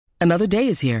Another day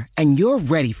is here, and you're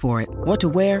ready for it. What to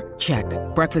wear? Check.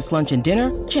 Breakfast, lunch, and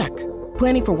dinner? Check.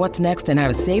 Planning for what's next and how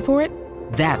to save for it?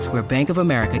 That's where Bank of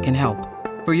America can help.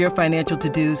 For your financial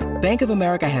to-dos, Bank of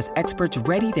America has experts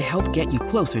ready to help get you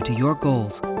closer to your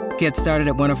goals. Get started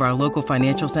at one of our local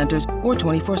financial centers or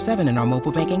 24/7 in our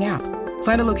mobile banking app.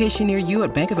 Find a location near you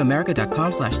at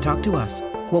bankofamerica.com/talktous.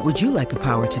 What would you like the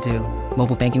power to do?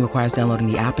 Mobile banking requires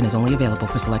downloading the app and is only available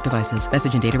for select devices.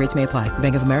 Message and data rates may apply.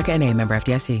 Bank of America N.A., member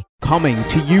FDIC. Coming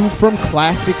to you from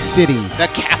Classic City, the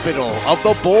capital of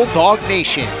the Bulldog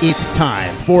Nation. It's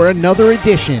time for another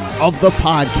edition of the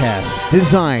podcast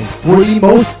designed for the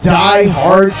most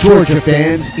die-hard Georgia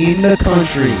fans in the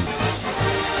country.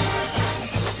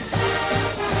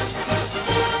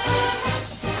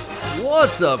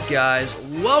 What's up, guys?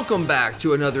 Welcome back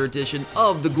to another edition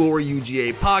of the Glory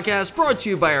UGA podcast, brought to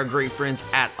you by our great friends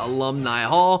at Alumni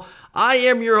Hall. I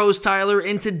am your host, Tyler,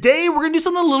 and today we're going to do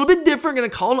something a little bit different. I'm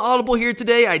going to call an audible here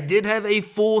today. I did have a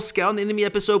full Scout the Enemy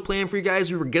episode planned for you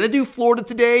guys. We were going to do Florida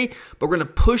today, but we're going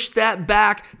to push that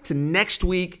back to next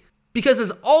week because,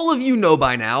 as all of you know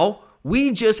by now,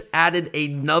 we just added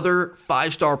another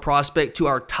 5-star prospect to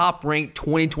our top-ranked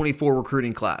 2024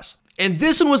 recruiting class. And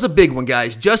this one was a big one,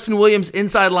 guys. Justin Williams,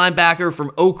 inside linebacker from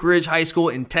Oak Ridge High School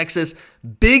in Texas.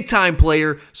 Big-time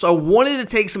player. So I wanted to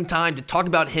take some time to talk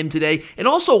about him today. And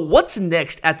also, what's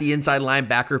next at the inside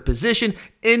linebacker position?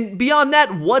 And beyond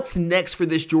that, what's next for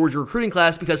this Georgia recruiting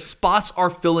class? Because spots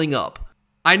are filling up.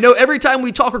 I know every time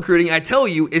we talk recruiting, I tell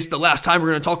you it's the last time we're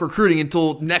going to talk recruiting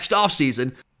until next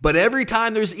offseason. But every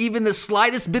time there's even the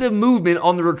slightest bit of movement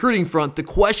on the recruiting front, the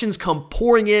questions come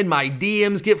pouring in. My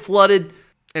DMs get flooded.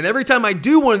 And every time I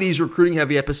do one of these recruiting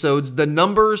heavy episodes, the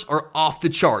numbers are off the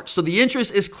charts. So the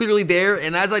interest is clearly there.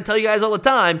 And as I tell you guys all the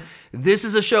time, this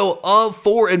is a show of,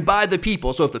 for, and by the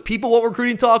people. So if the people want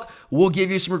recruiting talk, we'll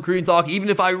give you some recruiting talk. Even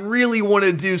if I really want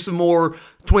to do some more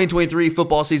 2023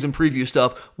 football season preview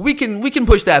stuff, we can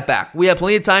push that back. We have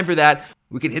plenty of time for that.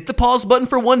 We can hit the pause button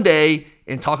for one day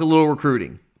and talk a little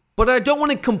recruiting. But I don't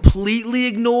want to completely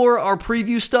ignore our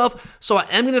preview stuff, so I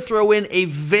am going to throw in a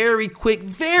very quick,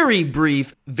 very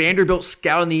brief Vanderbilt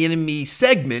Scouting the Enemy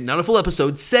segment, not a full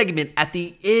episode, segment at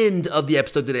the end of the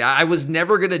episode today. I was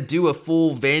never going to do a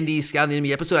full Vandy Scouting the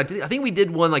Enemy episode. I think we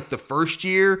did one like the first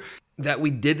year that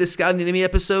we did the Scouting the Enemy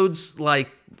episodes, like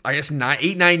I guess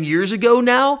 9 years ago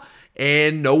now.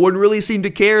 And no one really seemed to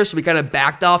care, so we kind of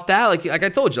backed off that. Like I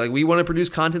told you, we want to produce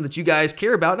content that you guys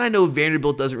care about. And I know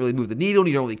Vanderbilt doesn't really move the needle, and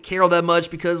you don't really care all that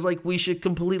much because we should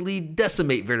completely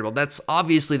decimate Vanderbilt. That's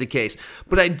obviously the case.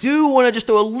 But I do want to just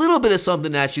throw a little bit of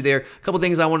something at you there. A couple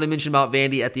things I want to mention about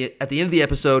Vandy at the end of the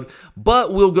episode,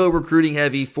 but we'll go recruiting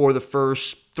heavy for the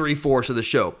first 3/4 of the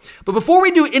show. But before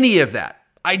we do any of that,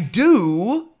 I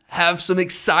do have some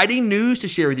exciting news to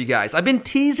share with you guys. I've been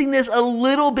teasing this a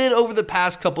little bit over the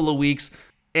past couple of weeks,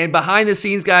 and behind the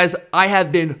scenes, guys, I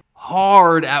have been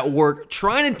hard at work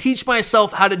trying to teach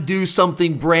myself how to do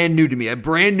something brand new to me, a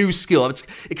brand new skill.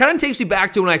 It kind of takes me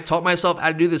back to when I taught myself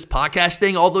how to do this podcast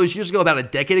thing all those years ago, about a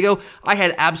decade ago. I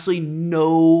had absolutely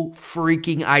no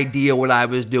freaking idea what I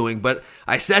was doing, but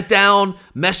I sat down,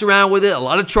 messed around with it, a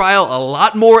lot of trial, a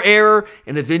lot more error,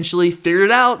 and eventually figured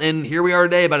it out, and here we are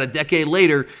today about a decade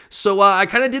later. So I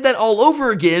kind of did that all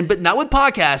over again, but not with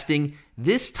podcasting,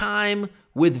 this time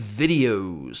with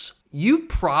videos. You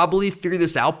probably figured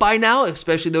this out by now,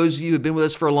 especially those of you who have been with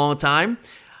us for a long time.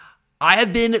 I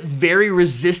have been very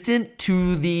resistant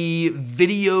to the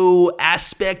video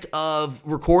aspect of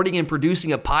recording and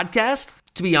producing a podcast.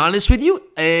 To be honest with you,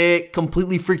 it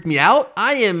completely freaked me out.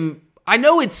 I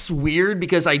know it's weird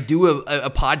because I do a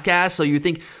podcast, so you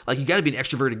think you got to be an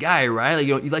extroverted guy, right?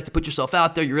 You like to put yourself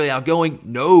out there. You're really outgoing.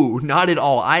 No, not at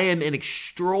all. I am an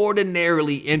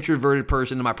extraordinarily introverted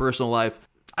person in my personal life.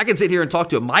 I can sit here and talk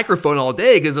to a microphone all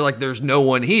day because there's no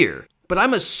one here. But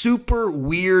I'm a super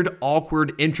weird,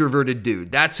 awkward, introverted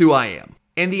dude. That's who I am.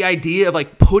 And the idea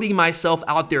of putting myself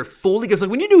out there fully, because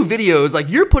when you do videos,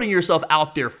 you're putting yourself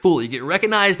out there fully. You get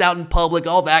recognized out in public,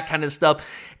 all that kind of stuff.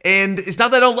 And it's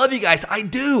not that I don't love you guys. I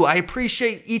do. I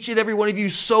appreciate each and every one of you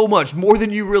so much, more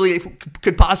than you really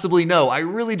could possibly know. I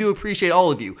really do appreciate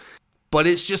all of you. But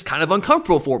it's just kind of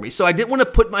uncomfortable for me. So I didn't want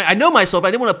to I didn't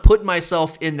want to put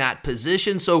myself in that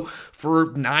position. So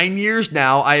for 9 years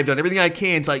now, I have done everything I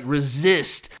can to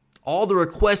resist all the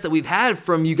requests that we've had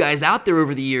from you guys out there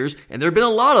over the years, and there have been a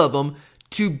lot of them,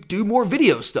 to do more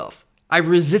video stuff. I've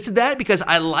resisted that because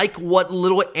I like what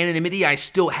little anonymity I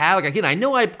still have. Like, again, I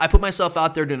know I put myself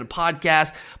out there doing a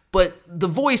podcast, but the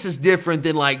voice is different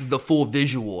than like the full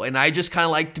visual. And I just kind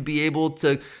of like to be able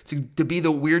to be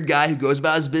the weird guy who goes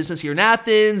about his business here in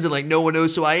Athens and like no one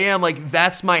knows who I am. Like,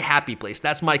 that's my happy place.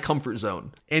 That's my comfort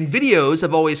zone. And videos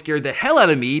have always scared the hell out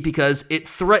of me because it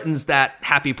threatens that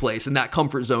happy place and that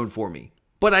comfort zone for me.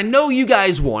 But I know you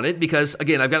guys want it because,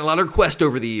 again, I've gotten a lot of requests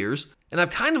over the years. And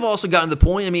I've kind of also gotten to the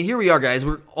point, I mean, here we are, guys.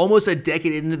 We're almost a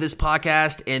decade into this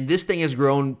podcast, and this thing has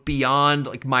grown beyond,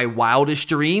 like, my wildest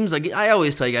dreams. Like, I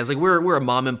always tell you guys, like, we're a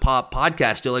mom-and-pop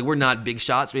podcast still. Like, we're not big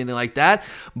shots or anything like that.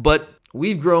 But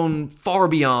we've grown far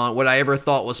beyond what I ever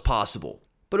thought was possible.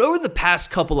 But over the past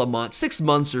couple of months, 6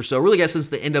 months or so, really guys since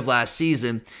the end of last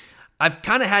season, I've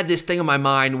kind of had this thing in my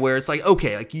mind where it's like,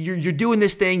 okay, like you're doing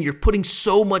this thing, you're putting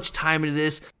so much time into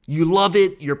this, you love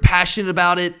it, you're passionate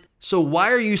about it. So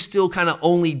why are you still kind of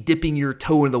only dipping your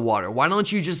toe in the water? Why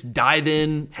don't you just dive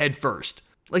in head first?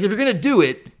 Like, if you're going to do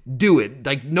it.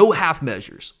 Like, no half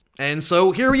measures. And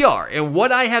so here we are. And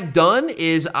what I have done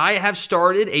is I have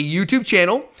started a YouTube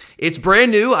channel. It's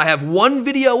brand new. I have one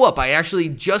video up. I actually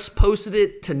just posted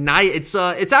it tonight. It's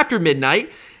after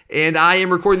midnight, and I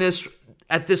am recording this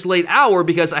at this late hour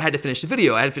because I had to finish the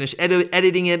video. I had to finish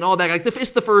editing it and all that. Like,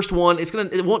 it's the first one.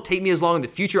 It won't take me as long in the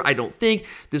future, I don't think.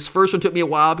 This first one took me a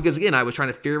while because, again, I was trying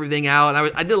to figure everything out.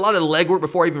 And I did a lot of legwork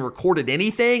before I even recorded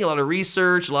anything, a lot of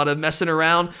research, a lot of messing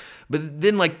around. But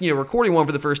then, like, recording one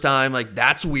for the first time, like,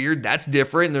 that's weird, that's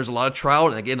different, and there's a lot of trial,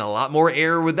 and again, a lot more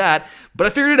error with that. But I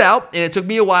figured it out, and it took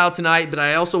me a while tonight, but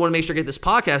I also want to make sure I get this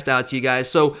podcast out to you guys.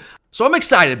 So I'm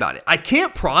excited about it. I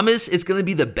can't promise it's going to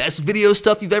be the best video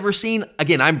stuff you've ever seen.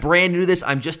 Again, I'm brand new to this.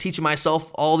 I'm just teaching myself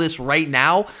all this right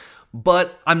now,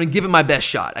 but I'm going to give it my best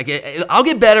shot. I'll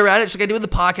get better at it, just like I did with the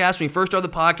podcast. When we first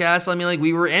started the podcast, I mean, like,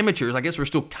 we were amateurs. I guess we're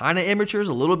still kind of amateurs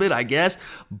a little bit, I guess,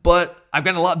 but I've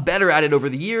gotten a lot better at it over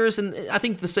the years, and I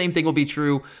think the same thing will be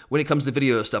true when it comes to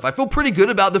video stuff. I feel pretty good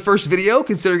about the first video,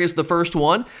 considering it's the first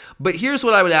one, but here's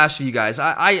what I would ask you guys.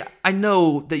 I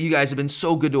know that you guys have been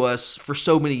so good to us for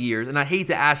so many years, and I hate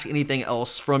to ask anything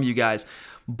else from you guys,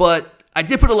 but I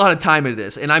did put a lot of time into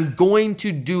this, and I'm going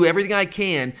to do everything I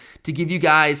can to give you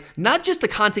guys not just the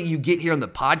content you get here on the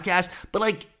podcast, but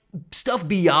like stuff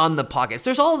beyond the podcast.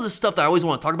 There's all this stuff that I always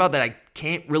want to talk about that I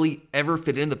can't really ever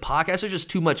fit in the podcast. There's just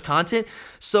too much content.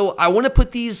 So I want to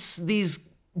put these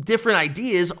different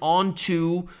ideas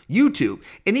onto YouTube.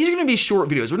 And these are going to be short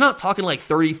videos. We're not talking like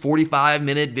 30, 45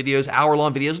 minute videos,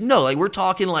 hour-long videos. No, like, we're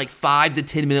talking like 5 to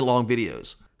 10 minute long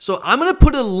videos. So I'm going to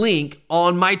put a link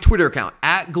on my Twitter account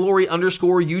at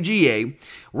glory_UGA.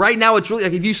 Right now, it's really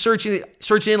like, if you search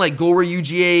in like Glory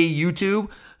UGA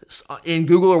YouTube in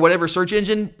Google or whatever search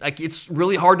engine, like, it's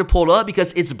really hard to pull it up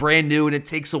because it's brand new and it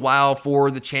takes a while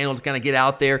for the channel to kind of get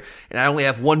out there, and I only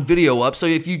have one video up. So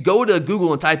if you go to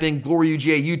Google and type in Glory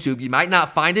UGA YouTube, you might not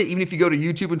find it. Even if you go to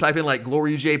YouTube and type in like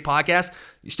Glory UGA podcast,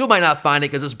 you still might not find it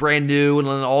because it's brand new and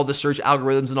all the search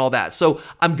algorithms and all that. So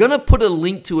I'm going to put a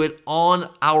link to it on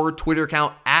our Twitter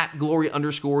account at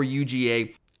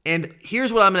glory_UGA. And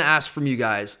here's what I'm going to ask from you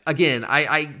guys. Again,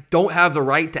 I don't have the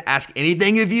right to ask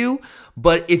anything of you,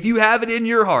 but if you have it in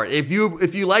your heart, if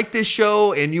you like this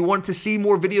show and you want to see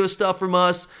more video stuff from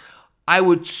us, I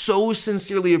would so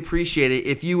sincerely appreciate it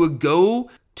if you would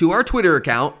go to our Twitter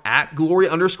account at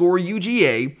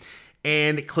glory_UGA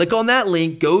and click on that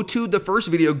link, go to the first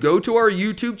video, go to our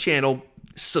YouTube channel,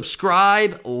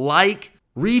 subscribe, like,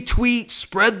 retweet,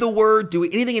 spread the word, do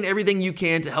anything and everything you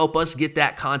can to help us get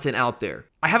that content out there.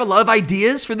 I have a lot of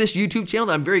ideas for this YouTube channel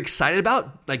that I'm very excited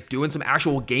about, like doing some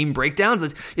actual game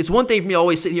breakdowns. It's one thing for me to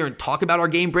always sit here and talk about our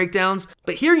game breakdowns,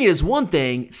 but hearing it is one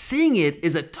thing, seeing it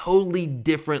is a totally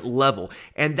different level.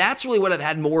 And that's really what I've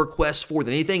had more requests for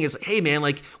than anything is, hey man,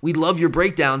 like, we love your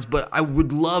breakdowns, but I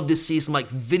would love to see some like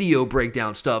video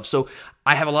breakdown stuff. So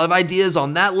I have a lot of ideas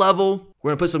on that level. We're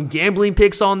going to put some gambling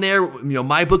picks on there.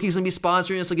 My bookie's going to be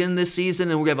sponsoring us again this season,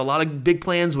 and we're going to have a lot of big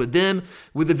plans with them,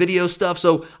 with the video stuff.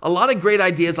 So a lot of great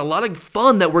ideas, a lot of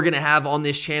fun that we're going to have on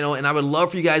this channel, and I would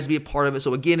love for you guys to be a part of it.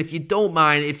 So again, if you don't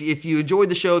mind, if you enjoyed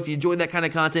the show, if you enjoyed that kind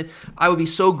of content, I would be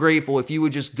so grateful if you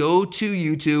would just go to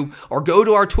YouTube or go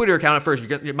to our Twitter account at first.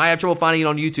 You might have trouble finding it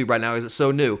on YouTube right now because it's so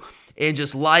new. And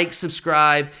just like,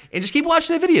 subscribe, and just keep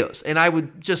watching the videos. And I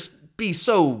would just be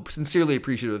so sincerely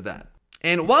appreciative of that.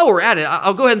 And while we're at it,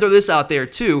 I'll go ahead and throw this out there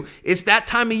too. It's that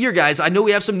time of year, guys. I know we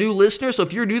have some new listeners, so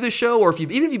if you're new to the show, or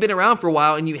even if you've been around for a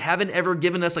while and you haven't ever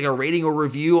given us like a rating or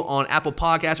review on Apple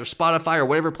Podcasts or Spotify or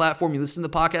whatever platform you listen to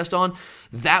the podcast on,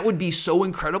 that would be so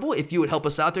incredible if you would help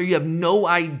us out there. You have no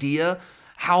idea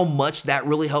how much that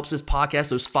really helps this podcast,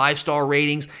 those 5-star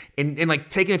ratings, and like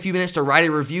taking a few minutes to write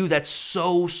a review. That's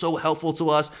so helpful to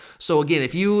us. So again,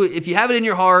 if you have it in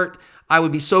your heart, I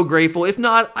would be so grateful. If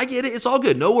not, I get it. It's all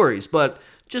good. No worries. But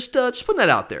just putting that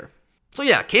out there. So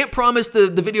yeah, can't promise the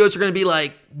videos are going to be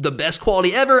like the best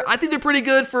quality ever. I think they're pretty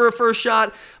good for a first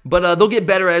shot, but they'll get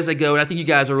better as they go, and I think you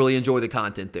guys will really enjoy the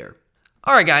content there.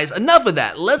 All right, guys, enough of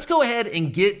that. Let's go ahead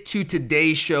and get to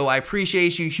today's show. I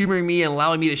appreciate you humoring me and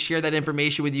allowing me to share that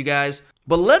information with you guys.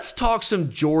 But let's talk some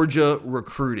Georgia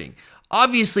recruiting.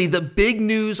 Obviously, the big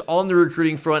news on the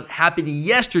recruiting front happened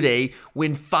yesterday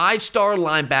when 5-star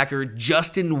linebacker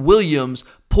Justin Williams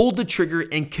pulled the trigger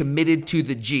and committed to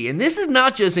the G. And this is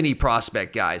not just any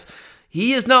prospect, guys.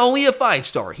 He is not only a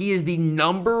 5-star, he is the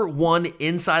number 1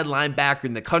 inside linebacker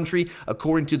in the country,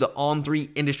 according to the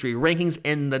On3 industry rankings,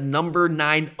 and the number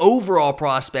 9 overall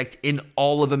prospect in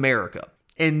all of America.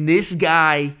 And this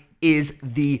guy is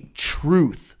the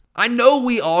truth. I know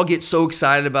we all get so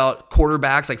excited about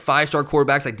quarterbacks, like 5-star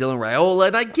quarterbacks like Dylan Raiola,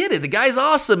 and I get it. The guy's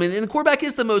awesome, and the quarterback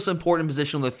is the most important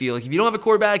position on the field. Like, if you don't have a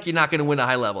quarterback, you're not going to win a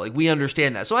high level. Like, we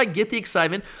understand that. So I get the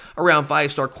excitement around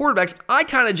 5-star quarterbacks. I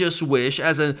kind of just wish,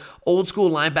 as an old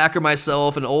school linebacker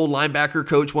myself, an old linebacker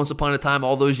coach once upon a time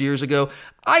all those years ago,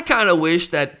 I kind of wish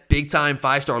that big-time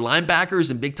 5-star linebackers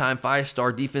and big-time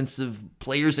 5-star defensive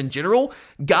players in general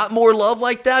got more love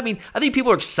like that. I mean, I think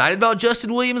people are excited about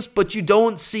Justin Williams, but you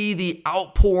don't see the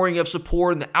outpouring of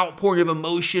support and the outpouring of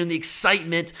emotion, the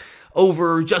excitement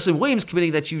over Justin Williams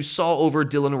committing that you saw over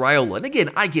Dylan Raiola. And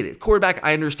again, I get it. Quarterback,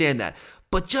 I understand that.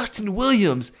 But Justin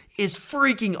Williams is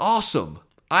freaking awesome.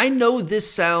 I know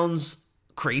this sounds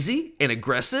crazy and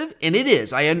aggressive, and it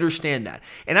is. I understand that.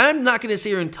 And I'm not going to sit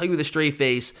here and tell you with a straight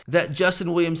face that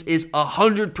Justin Williams is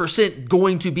 100%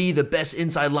 going to be the best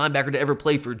inside linebacker to ever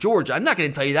play for Georgia. I'm not going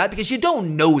to tell you that because you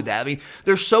don't know that. I mean,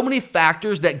 there's so many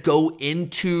factors that go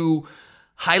into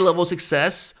high-level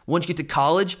success once you get to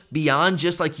college beyond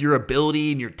just like your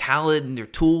ability and your talent and your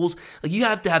tools. Like, you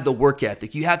have to have the work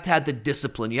ethic. You have to have the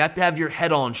discipline. You have to have your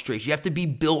head on straight. You have to be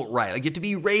built right. Like, you have to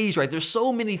be raised right. There's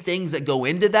so many things that go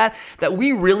into that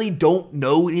we really don't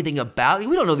know anything about.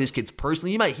 We don't know these kids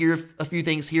personally. You might hear a feond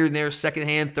things here and there,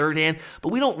 secondhand, third hand, but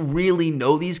we don't really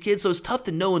know these kids. So it's tough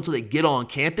to know until they get on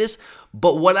campus.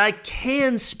 But what I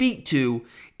can speak to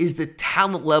is the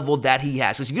talent level that he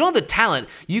has. Because if you don't have the talent,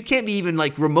 you can't be even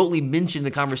like remotely mentioned in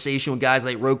the conversation with guys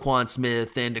like Roquan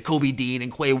Smith and Kobe Dean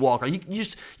and Quay Walker.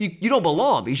 You don't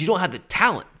belong because you don't have the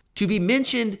talent. To be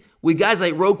mentioned with guys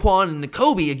like Roquan and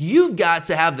Nakobe, you've got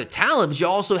to have the talent, but you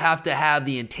also have to have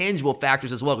the intangible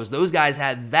factors as well, because those guys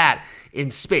had that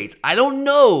in spades. I don't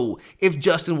know if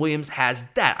Justin Williams has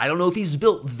that. I don't know if he's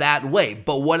built that way,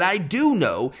 but what I do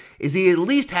know is he at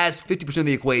least has 50% of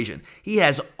the equation. He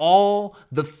has all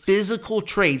the physical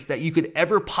traits that you could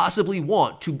ever possibly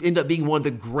want to end up being one of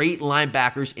the great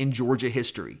linebackers in Georgia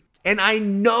history. And I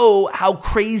know how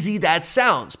crazy that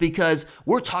sounds because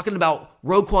we're talking about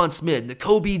Roquan Smith,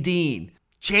 Nakobe Dean,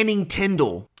 Channing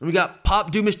Tindall. And we got Pop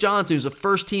Dumas Johnson, who's a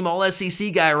first-team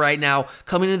All-SEC guy right now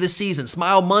coming into this season.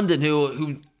 Smile Munden,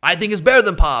 who I think is better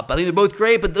than Pop. I think they're both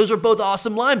great, but those are both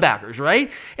awesome linebackers,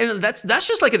 right? And that's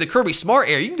just like in the Kirby Smart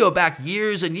era. You can go back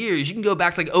years and years. You can go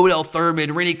back to like Odell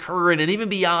Thurman, Rennie Curran, and even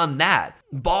beyond that.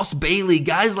 Boss Bailey,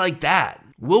 guys like that.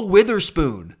 Will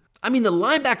Witherspoon. I mean, the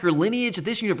linebacker lineage at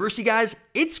this university, guys,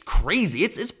 it's crazy.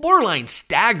 It's borderline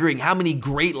staggering how many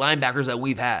great linebackers that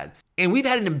we've had. And we've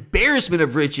had an embarrassment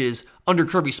of riches under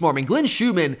Kirby Smart. I mean, Glenn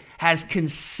Schumann has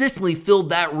consistently filled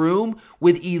that room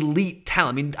with elite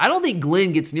talent. I mean, I don't think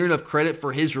Glenn gets near enough credit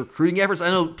for his recruiting efforts.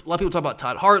 I know a lot of people talk about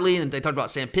Todd Hartley and they talked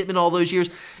about Sam Pittman all those years.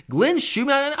 Glenn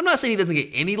Schumann, I'm not saying he doesn't get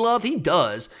any love. He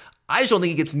does. I just don't think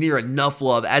he gets near enough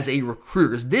love as a recruiter.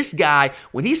 Because this guy,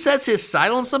 when he sets his sight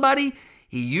on somebody,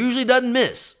 he usually doesn't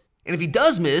miss. And if he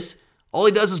does miss, all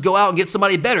he does is go out and get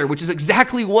somebody better, which is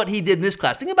exactly what he did in this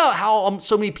class. Think about how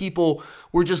so many people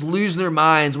were just losing their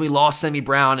minds when we lost Sammy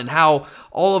Brown and how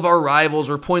all of our rivals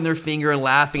were pointing their finger and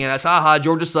laughing at us. Aha,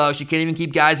 Georgia sucks. You can't even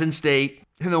keep guys in state.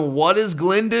 And then what does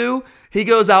Glenn do? He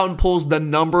goes out and pulls the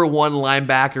number 1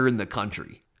 linebacker in the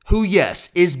country, who, yes,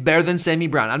 is better than Sammy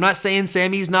Brown. I'm not saying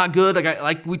Sammy's not good.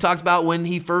 Like we talked about when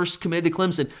he first committed to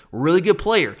Clemson. Really good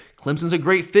player. Clemson's a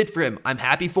great fit for him. I'm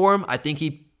happy for him. I think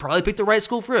he probably picked the right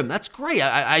school for him. That's great.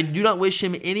 I do not wish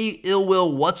him any ill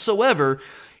will whatsoever.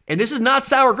 And this is not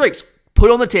sour grapes.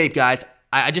 Put on the tape, guys.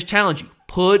 I just challenge you.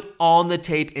 Put on the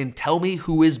tape and tell me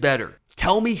who is better.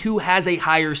 Tell me who has a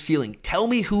higher ceiling. Tell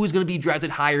me who is going to be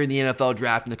drafted higher in the NFL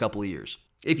draft in a couple of years.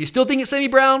 If you still think it's Sammy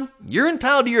Brown, you're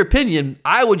entitled to your opinion.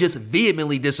 I would just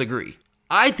vehemently disagree.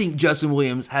 I think Justin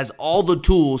Williams has all the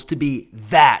tools to be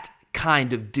that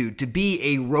kind of dude, to be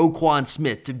a Roquan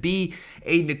Smith, to be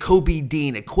a Nakobe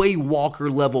Dean, a Quay Walker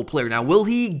level player. Now, will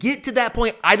he get to that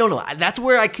point? I don't know. That's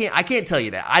where I can't tell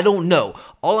you that. I don't know.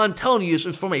 All I'm telling you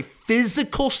is from a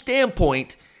physical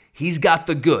standpoint, he's got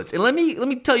the goods. And let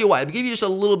me tell you why. Let me give you just a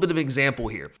little bit of an example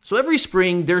here. So every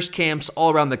spring, there's camps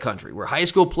all around the country where high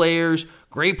school players,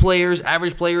 great players,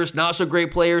 average players, not so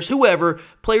great players, whoever,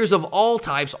 players of all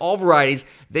types, all varieties,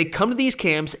 they come to these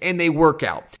camps and they work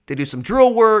out. They do some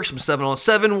drill work, some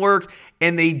 7-on-7 work,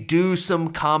 and they do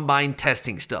some combine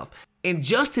testing stuff. And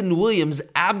Justin Williams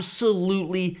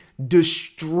absolutely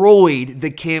destroyed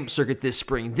the camp circuit this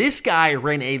spring. This guy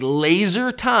ran a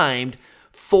laser-timed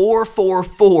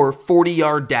 4.44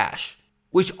 40-yard dash,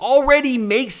 which already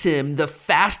makes him the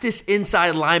fastest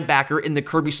inside linebacker in the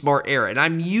Kirby Smart era. And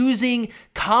I'm using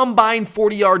combined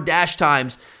 40-yard dash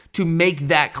times to make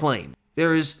that claim.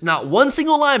 There is not one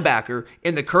single linebacker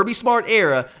in the Kirby Smart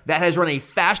era that has run a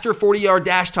faster 40-yard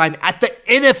dash time at the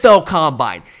NFL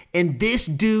Combine. And this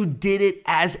dude did it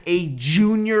as a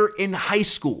junior in high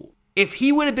school. If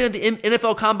he would have been at the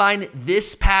NFL Combine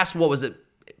this past,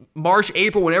 March,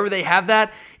 April, whenever they have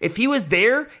that, if he was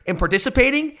there and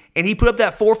participating and he put up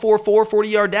that 4.44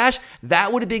 40-yard dash,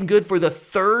 that would have been good for the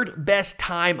third best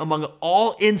time among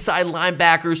all inside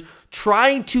linebackers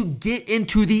trying to get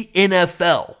into the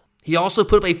NFL. He also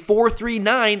put up a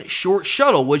 4.39 short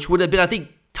shuttle, which would have been, I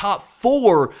think, top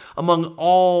 4 among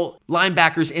all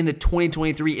linebackers in the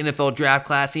 2023 NFL draft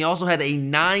class. He also had a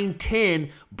 9.10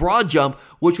 broad jump,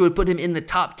 which would put him in the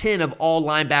top 10 of all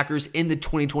linebackers in the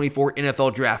 2024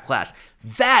 NFL draft class.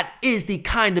 That is the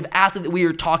kind of athlete that we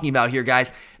are talking about here,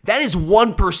 guys. That is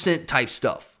 1% type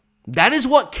stuff. That is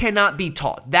what cannot be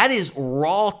taught. That is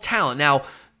raw talent. Now,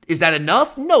 is that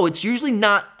enough? No, it's usually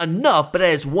not enough, but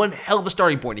that is one hell of a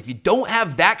starting point. If you don't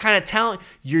have that kind of talent,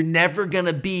 you're never going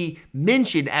to be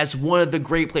mentioned as one of the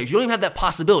great players. You don't even have that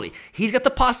possibility. He's got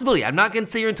the possibility. I'm not going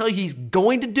to sit here and tell you he's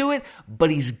going to do it,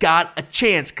 but he's got a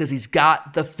chance because he's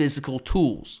got the physical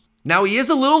tools. Now, he is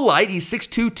a little light. He's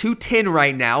 6'2", 210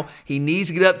 right now. He needs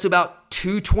to get up to about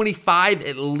 225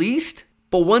 at least.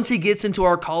 But once he gets into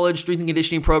our college strength and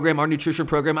conditioning program, our nutrition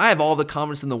program, I have all the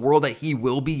confidence in the world that he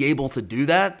will be able to do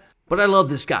that. But I love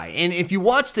this guy. And if you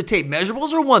watch the tape,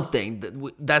 measurables are one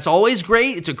thing. That's always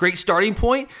great. It's a great starting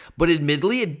point. But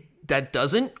admittedly, that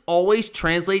doesn't always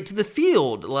translate to the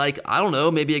field. Like, I don't know,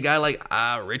 maybe a guy like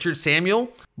Richard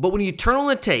Samuel. But when you turn on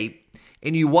the tape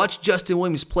and you watch Justin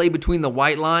Williams play between the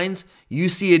white lines, you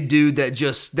see a dude that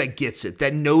gets it,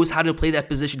 that knows how to play that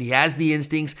position. He has the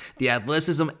instincts. The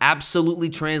athleticism absolutely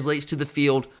translates to the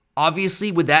field. Obviously,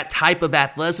 with that type of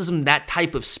athleticism, that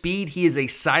type of speed, he is a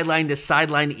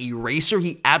sideline-to-sideline eraser.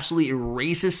 He absolutely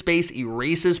erases space,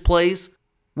 erases plays.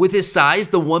 With his size,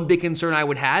 the one big concern I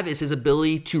would have is his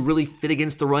ability to really fit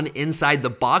against the run inside the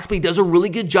box, but he does a really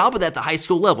good job of that at the high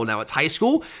school level. Now, it's high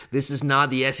school. This is not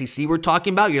the SEC we're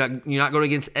talking about. You're not going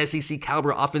against SEC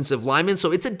caliber offensive linemen,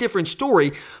 so it's a different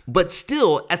story, but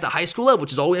still at the high school level,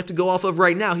 which is all we have to go off of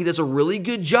right now, he does a really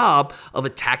good job of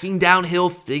attacking downhill,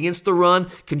 fitting against the run,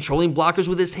 controlling blockers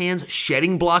with his hands,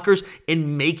 shedding blockers,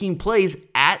 and making plays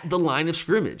at the line of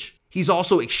scrimmage. He's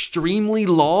also extremely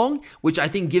long, which I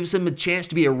think gives him a chance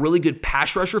to be a really good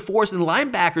pass rusher for us. And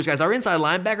linebackers, guys, our inside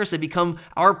linebackers have become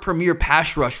our premier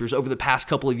pass rushers over the past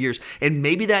couple of years. And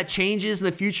maybe that changes in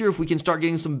the future if we can start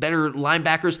getting some better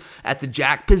linebackers at the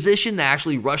jack position that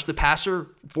actually rush the passer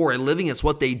for a living. It's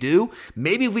what they do.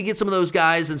 Maybe if we get some of those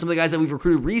guys and some of the guys that we've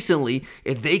recruited recently,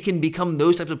 if they can become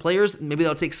those types of players, maybe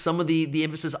that'll take some of the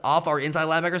emphasis off our inside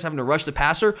linebackers having to rush the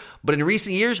passer. But in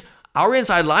recent years, our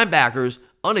inside linebackers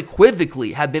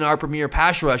unequivocally have been our premier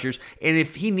pass rushers. And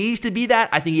if he needs to be that,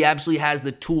 I think he absolutely has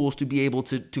the tools to be able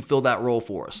to fill that role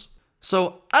for us.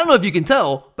 So I don't know if you can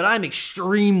tell, but I'm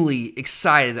extremely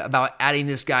excited about adding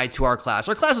this guy to our class.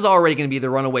 Our class is already going to be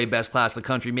the runaway best class in the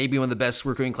country, maybe one of the best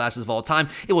recruiting classes of all time.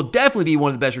 It will definitely be one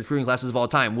of the best recruiting classes of all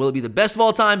time. Will it be the best of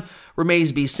all time? Remains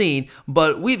to be seen,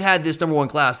 but we've had this number one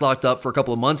class locked up for a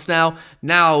couple of months now.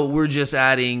 Now we're just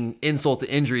adding insult to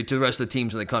injury to the rest of the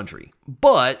teams in the country.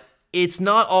 But it's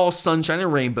not all sunshine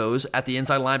and rainbows at the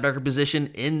inside linebacker position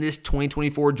in this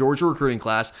 2024 Georgia recruiting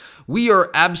class. We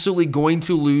are absolutely going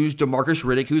to lose DeMarcus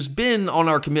Riddick, who's been on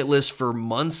our commit list for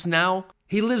months now.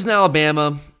 He lives in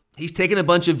Alabama. He's taken a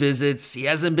bunch of visits. He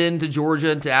hasn't been to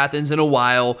Georgia and to Athens in a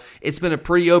while. It's been a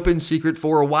pretty open secret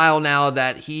for a while now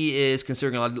that he is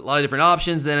considering a lot of different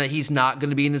options. Then he's not going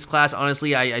to be in this class.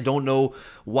 Honestly, I don't know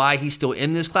why he's still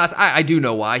in this class. I do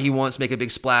know why. He wants to make a big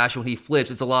splash when he flips.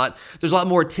 There's a lot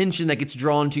more attention that gets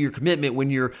drawn to your commitment when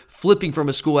you're flipping from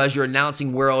a school as you're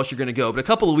announcing where else you're going to go. But a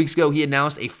couple of weeks ago, he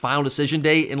announced a final decision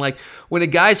date. And like when a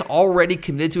guy's already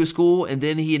committed to a school and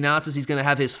then he announces he's going to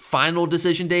have his final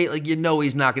decision date, like he's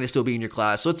not going to still be in your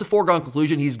class. So it's a foregone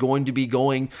conclusion he's going to be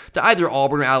going to either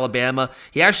Auburn or Alabama.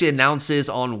 He actually announces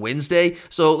on Wednesday.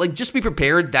 So like just be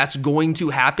prepared. That's going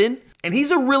to happen. And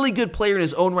he's a really good player in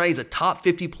his own right. He's a top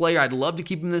 50 player. I'd love to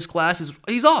keep him in this class.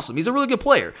 He's awesome. He's a really good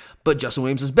player. But Justin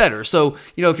Williams is better. So,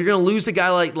 if you're going to lose a guy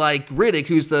like Riddick,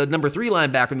 who's the number 3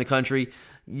 linebacker in the country,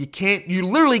 you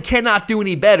literally cannot do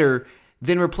any better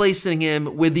than replacing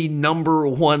him with the number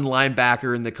 1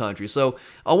 linebacker in the country. So,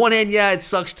 on one hand, yeah, it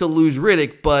sucks to lose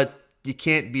Riddick, but you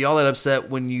can't be all that upset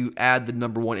when you add the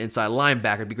number 1 inside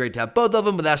linebacker. It'd be great to have both of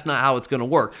them, but that's not how it's going to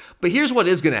work. But here's what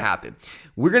is going to happen.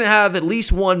 We're going to have at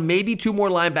least 1, maybe 2 more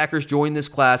linebackers join this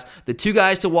class. The 2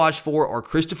 guys to watch for are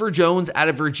Christopher Jones out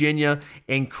of Virginia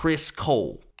and Chris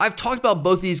Cole. I've talked about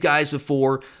both these guys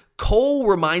before. Cole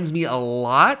reminds me a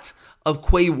lot of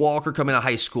Quay Walker coming out of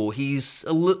high school. He's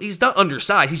not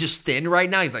undersized. He's just thin right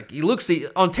now.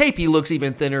 On tape, he looks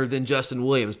even thinner than Justin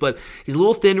Williams, but he's a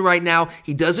little thin right now.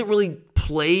 He doesn't really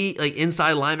play like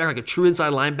inside linebacker, like a true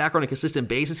inside linebacker on a consistent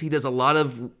basis. He does a lot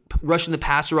of rushing the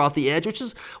passer off the edge, which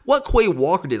is what Quay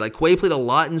Walker did. Like Quay played a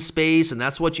lot in space, and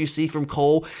that's what you see from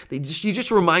Cole. He just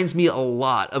reminds me a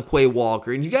lot of Quay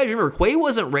Walker. And you guys remember, Quay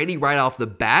wasn't ready right off the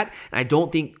bat, and I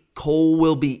don't think Cole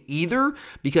will be either,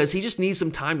 because he just needs some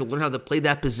time to learn how to play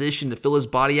that position, to fill his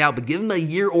body out. But give him a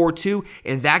year or 2,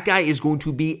 and that guy is going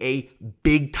to be a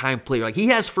big-time player. Like, he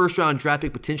has first-round draft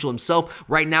pick potential himself.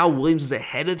 Right now, Williams is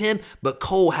ahead of him, but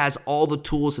Cole has all the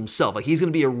tools himself. Like, he's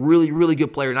going to be a really, really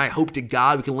good player, and I hope to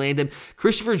God we can land him.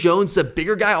 Christopher Jones, the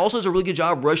bigger guy, also does a really good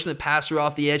job rushing the passer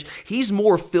off the edge. He's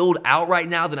more filled out right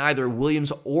now than either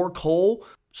Williams or Cole.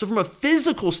 So from a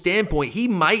physical standpoint, he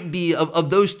might be, of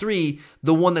those 3,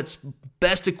 the one that's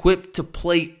best equipped to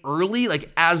play early,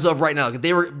 like as of right now. Like if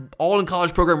they were all in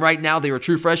college program right now, they were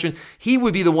true freshmen, he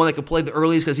would be the one that could play the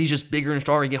earliest because he's just bigger and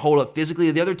stronger and can hold up physically.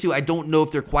 The other 2, I don't know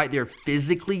if they're quite there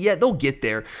physically yet. They'll get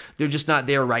there. They're just not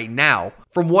there right now.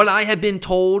 From what I have been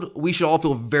told, we should all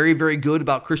feel very, very good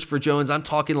about Christopher Jones. I'm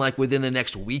talking like within the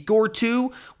next week or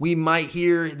 2, we might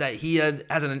hear that he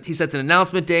sets an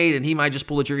announcement date and he might just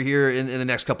pull the trigger here in the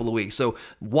next couple of weeks. So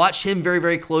watch him very,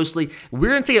 very closely. We're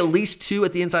going to take at least 2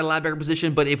 at the inside linebacker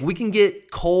position, but if we can get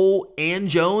Cole and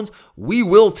Jones, we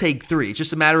will take 3. It's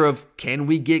just a matter of, can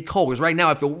we get Cole? Because right now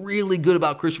I feel really good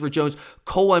about Christopher Jones.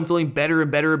 Cole I'm feeling better and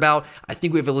better about. I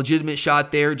think we have a legitimate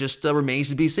shot there. Just remains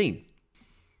to be seen.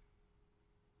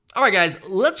 All right, guys,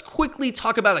 let's quickly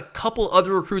talk about a couple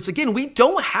other recruits. Again, we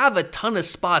don't have a ton of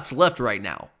spots left right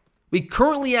now. We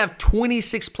currently have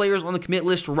 26 players on the commit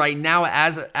list right now.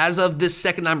 As of this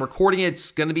second I'm recording it,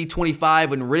 it's going to be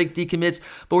 25 when Riddick decommits,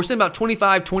 but we're saying about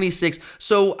 25, 26.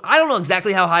 So I don't know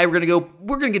exactly how high we're going to go.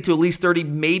 We're going to get to at least 30,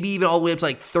 maybe even all the way up to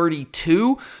like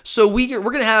 32. So we're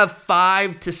going to have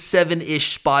 5 to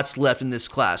 7-ish spots left in this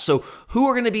class. So who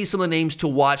are going to be some of the names to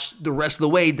watch the rest of the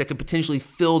way that could potentially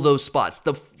fill those spots?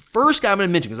 The first guy I'm going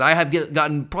to mention, because I have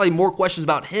gotten probably more questions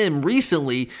about him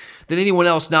recently than anyone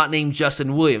else not named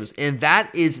Justin Williams, and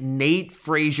that is Nate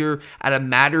Frazier out of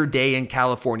Mater Dei in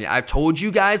California. I've told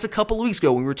you guys a couple of weeks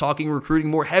ago when we were talking recruiting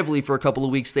more heavily for a couple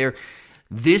of weeks there,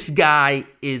 this guy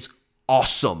is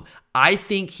awesome. I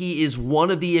think he is one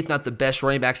of the, if not the best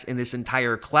running backs in this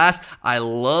entire class. I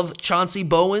love Chauncey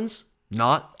Bowens.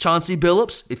 Not Chauncey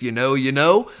Billups. If you know, you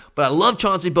know. But I love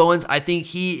Chauncey Bowens. I think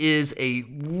he is a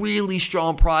really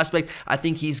strong prospect. I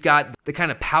think he's got the kind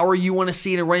of power you want to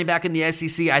see in a running back in the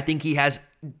SEC. I think he has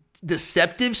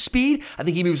deceptive speed. I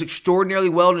think he moves extraordinarily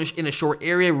well in a short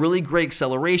area. Really great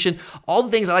acceleration. All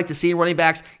the things I like to see in running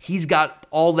backs, he's got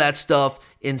all that stuff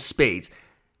in spades.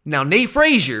 Now, Nate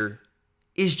Frazier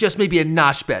is just maybe a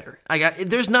notch better.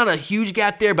 There's not a huge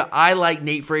gap there, but I like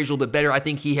Nate Frazier a little bit better. I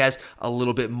think he has a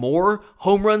little bit more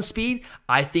home run speed.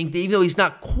 I think that even though he's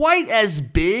not quite as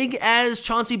big as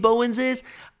Chauncey Bowens is,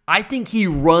 I think he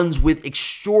runs with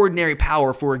extraordinary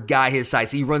power for a guy his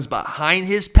size. He runs behind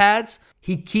his pads.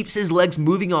 He keeps his legs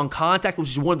moving on contact, which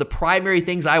is one of the primary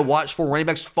things I watch for running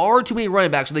backs. Far too many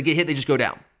running backs, when they get hit, they just go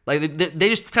down. Like they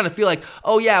just kind of feel like,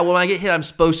 oh yeah, when I get hit, I'm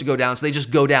supposed to go down, so they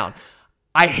just go down.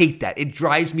 I hate that. It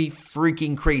drives me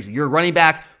freaking crazy. You're a running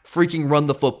back, freaking run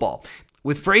the football.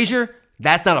 With Frazier,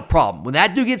 that's not a problem. When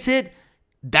that dude gets hit,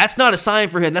 that's not a sign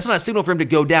for him. That's not a signal for him to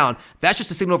go down. That's just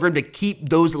a signal for him to keep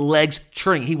those legs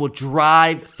churning. He will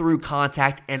drive through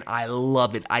contact, and I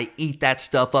love it. I eat that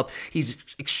stuff up. He's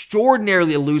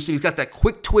extraordinarily elusive. He's got that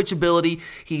quick twitch ability.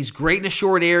 He's great in a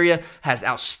short area, has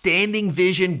outstanding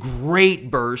vision, great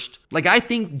burst. Like, I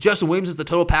think Justin Williams is the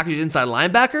total package inside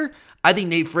linebacker. I think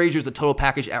Nate Frazier is the total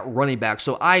package at running back.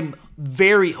 So I'm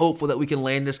very hopeful that we can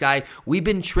land this guy. We've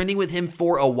been trending with him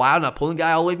for a while. Now, pulling a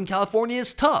guy all the way from California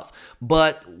is tough,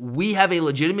 but we have a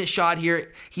legitimate shot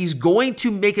here. He's going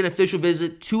to make an official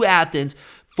visit to Athens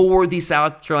for the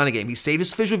South Carolina game. He saved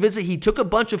his official visit. He took a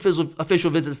bunch of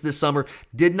official visits this summer,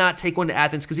 did not take one to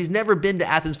Athens because he's never been to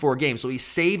Athens for a game. So he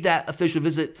saved that official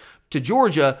visit to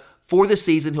Georgia for the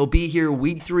season. He'll be here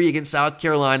week 3 against South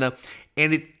Carolina.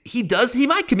 And if he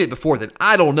might commit before then.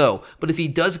 I don't know. But if he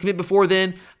does commit before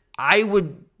then, I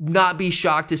would not be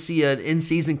shocked to see an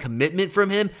in-season commitment from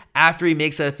him after he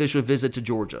makes that official visit to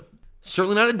Georgia.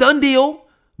 Certainly not a done deal,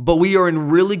 but we are in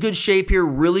really good shape here,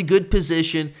 really good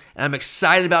position, and I'm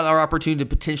excited about our opportunity to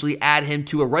potentially add him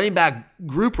to a running back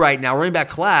group right now, running back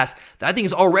class, that I think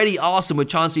is already awesome with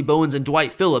Chauncey Bowens and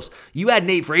Dwight Phillips. You add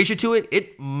Nate Frazier to it,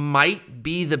 it might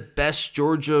be the best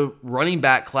Georgia running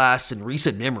back class in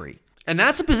recent memory. And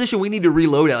that's a position we need to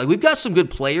reload at. Like, we've got some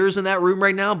good players in that room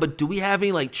right now, but do we have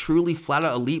any like truly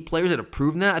flat-out elite players that have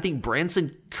proven that? I think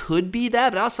Branson could be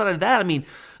that, but outside of that, I mean,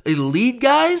 elite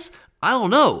guys, I don't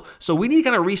know. So we need to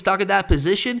kind of restock at that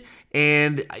position,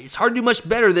 and it's hard to do much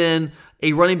better than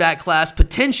a running back class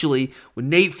potentially with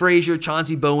Nate Frazier,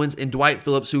 Chauncey Bowens, and Dwight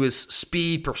Phillips, who is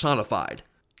speed personified.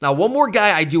 Now, one more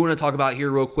guy I do want to talk about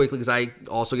here real quickly, because I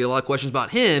also get a lot of questions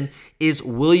about him, is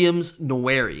Williams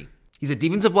Nwaneri. He's a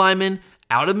defensive lineman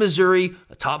out of Missouri,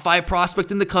 a top 5 prospect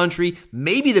in the country,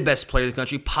 maybe the best player in the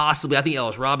country, possibly. I think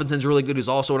Ellis Robinson's really good, who's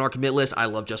also on our commit list. I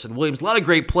love Justin Williams. A lot of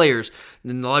great players,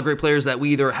 and a lot of great players that we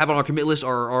either have on our commit list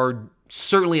or are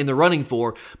certainly in the running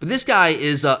for. But this guy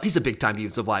is he's a big-time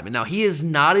defensive lineman. Now, he is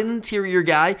not an interior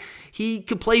guy. He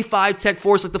could play 5 tech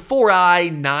for us, like the 4-eye,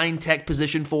 9 tech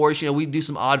position for us. You know, we do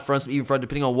some odd front, some even front,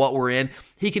 depending on what we're in.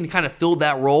 He can kind of fill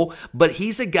that role, but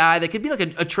he's a guy that could be like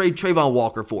a Trayvon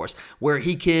Walker for us, where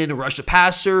he can rush the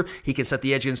passer, he can set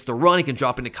the edge against the run, he can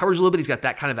drop into coverage a little bit. He's got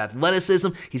that kind of athleticism.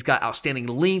 He's got outstanding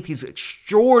length. He's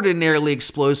extraordinarily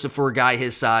explosive for a guy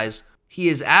his size. He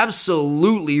is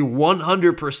absolutely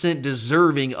 100%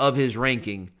 deserving of his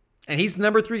ranking. And he's the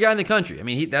number 3 guy in the country. I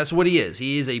mean, that's what he is.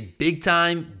 He is a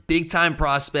big-time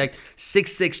prospect,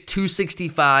 6'6",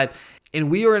 265, and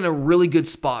we are in a really good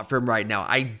spot for him right now.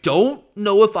 I don't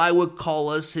know if I would call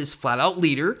us his flat-out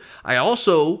leader. I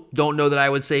also don't know that I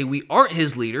would say we aren't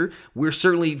his leader. We're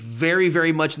certainly very,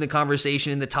 very much in the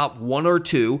conversation in the top 1 or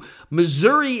 2.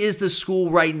 Missouri is the school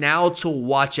right now to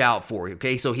watch out for,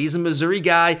 okay? So he's a Missouri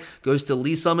guy, goes to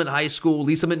Lee Summit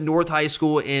North High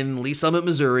School in Lee Summit,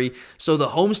 Missouri. So the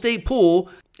home state pool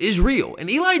is real. And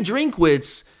Eli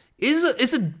Drinkwitz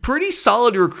is a pretty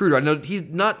solid recruiter. I know he's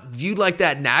not viewed like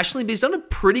that nationally, but he's done a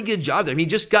pretty good job there. I mean, he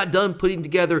just got done putting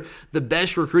together the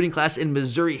best recruiting class in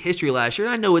Missouri history last year.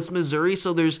 And I know it's Missouri,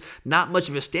 so there's not much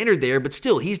of a standard there, but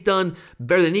still, he's done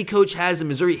better than any coach has in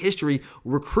Missouri history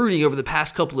recruiting over the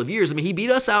past couple of years. I mean, he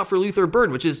beat us out for Luther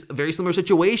Burden, which is a very similar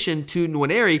situation to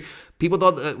Nwaneri. People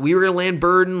thought that we were going to land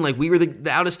Burden, like we were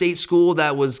the out-of-state school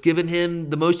that was giving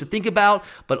him the most to think about,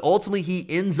 but ultimately he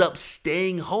ends up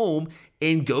staying home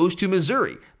and goes to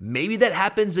Missouri. Maybe that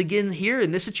happens again here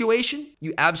in this situation.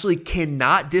 You absolutely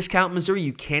cannot discount Missouri.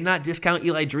 You cannot discount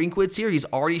Eli Drinkwitz here. He's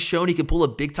already shown he can pull a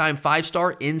big-time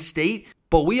 5-star in-state.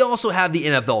 But we also have the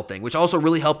NFL thing, which also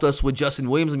really helped us with Justin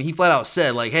Williams. I mean, he flat out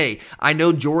said, like, hey, I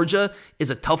know Georgia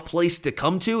is a tough place to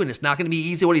come to, and it's not going to be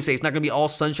easy. What did he say? It's not going to be all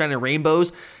sunshine and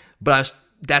rainbows, but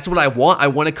that's what I want. I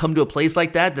want to come to a place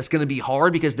like that that's going to be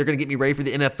hard because they're going to get me ready for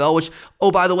the NFL, which, oh,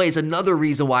 by the way, is another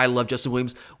reason why I love Justin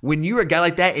Williams. When you're a guy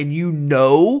like that and you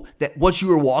know that what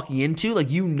you are walking into, like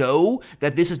you know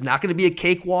that this is not going to be a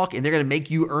cakewalk and they're going to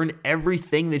make you earn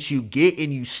everything that you get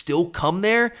and you still come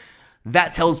there,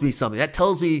 that tells me something. That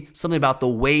tells me something about the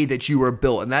way that you were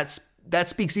built, and that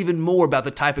speaks even more about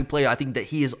the type of player I think that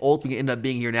he is ultimately going to end up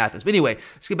being here in Athens. But anyway,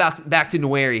 let's get back to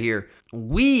Nwaneri here.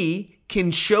 We can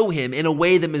show him in a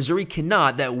way that Missouri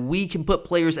cannot, that we can put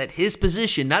players at his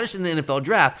position, not just in the NFL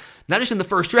draft, not just in the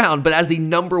first round, but as the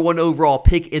number 1 overall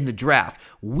pick in the draft.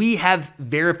 We have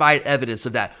verified evidence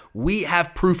of that. We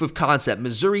have proof of concept.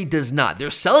 Missouri does not. They're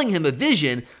selling him a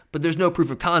vision, but there's no proof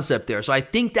of concept there. So I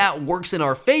think that works in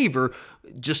our favor.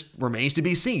 Just remains to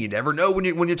be seen. You never know when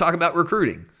you're talking about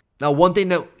recruiting. Now, one thing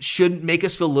that should make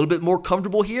us feel a little bit more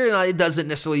comfortable here, and it doesn't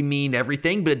necessarily mean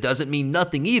everything, but it doesn't mean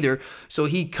nothing either. So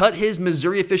he cut his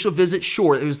Missouri official visit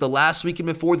short. It was the last weekend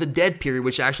before the dead period,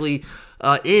 which actually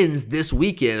ends this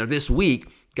weekend or this week.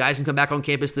 Guys can come back on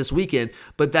campus this weekend.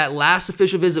 But that last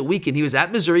official visit weekend, he was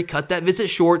at Missouri, cut that visit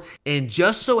short, and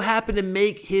just so happened to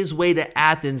make his way to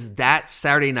Athens that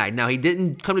Saturday night. Now, he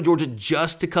didn't come to Georgia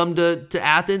just to come to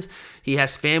Athens. He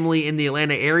has family in the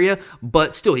Atlanta area,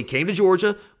 but still, he came to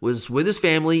Georgia, was with his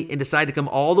family, and decided to come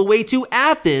all the way to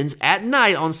Athens at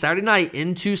night on Saturday night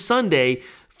into Sunday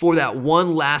for that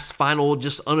one last final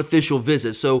just unofficial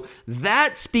visit. So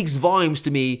that speaks volumes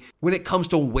to me when it comes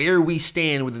to where we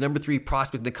stand with the number 3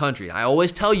 prospect in the country. I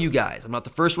always tell you guys, I'm not the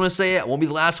first one to say it, I won't be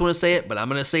the last one to say it, but I'm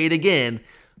going to say it again,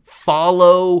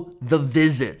 follow the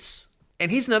visits. And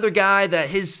he's another guy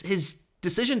that his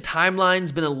decision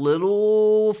timeline's been a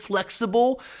little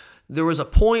flexible. There was a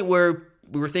point where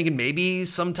we were thinking maybe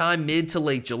sometime mid to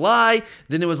late July.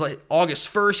 Then it was like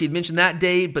August 1st. He'd mentioned that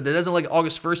date, but it doesn't look like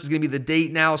August 1st is going to be the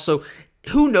date now. So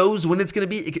who knows when it's going to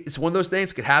be? It's one of those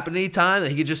things. It could happen anytime.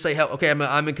 That he could just say, okay, I'm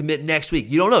going to commit next week.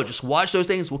 You don't know. Just watch those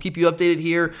things. We'll keep you updated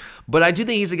here. But I do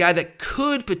think he's a guy that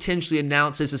could potentially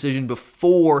announce his decision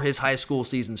before his high school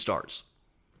season starts.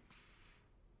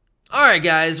 All right,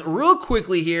 guys, real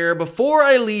quickly here, before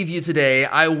I leave you today,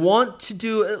 I want to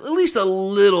do at least a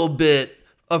little bit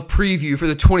of preview for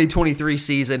the 2023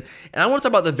 season, and I want to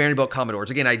talk about the Vanderbilt Commodores.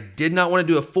 Again, I did not want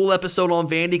to do a full episode on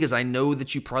Vandy because I know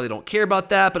that you probably don't care about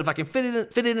that, but if I can fit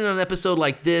it in an episode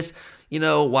like this,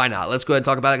 why not? Let's go ahead and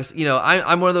talk about it.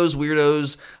 I'm one of those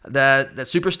weirdos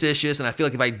that's superstitious, and I feel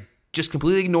like if I just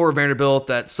completely ignore Vanderbilt,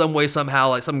 that some way, somehow,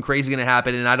 like something crazy is going to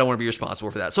happen, and I don't want to be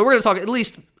responsible for that. So we're going to talk at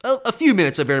least a few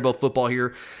minutes of Vanderbilt football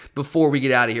here before we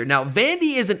get out of here. Now,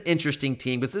 Vandy is an interesting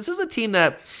team because this is a team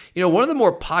that, one of the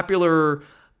more popular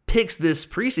picks this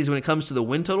preseason when it comes to the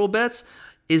win total bets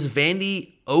is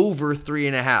Vandy over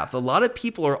 3.5. A lot of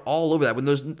people are all over that. When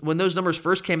those numbers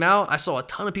first came out, I saw a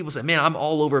ton of people say, man, I'm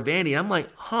all over Vandy. And I'm like,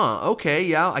 okay,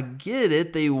 yeah, I get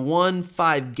it. They won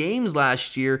 5 games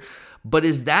last year, but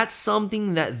is that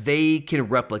something that they can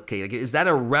replicate? Like, is that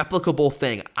a replicable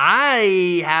thing?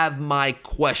 I have my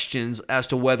questions as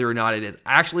to whether or not it is.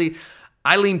 Actually,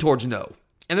 I lean towards no.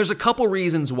 And there's a couple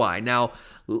reasons why. Now,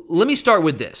 let me start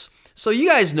with this. So you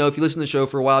guys know, if you listen to the show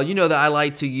for a while, you know that I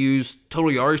like to use total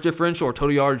yardage differential or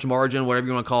total yardage margin, whatever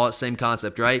you want to call it, same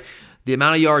concept, right? The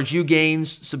amount of yards you gain,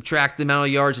 subtract the amount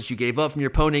of yards that you gave up from your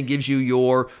opponent, gives you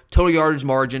your total yardage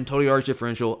margin, total yardage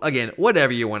differential, again,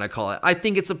 whatever you want to call it. I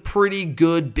think it's a pretty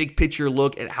good big picture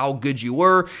look at how good you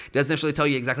were. It doesn't necessarily tell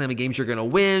you exactly how many games you're going to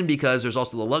win because there's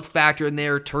also the luck factor in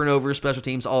there, turnovers, special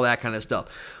teams, all that kind of stuff.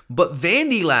 But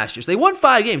Vandy last year, so they won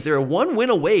 5 games. They were 1 win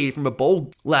away from a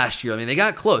bowl last year. I mean, they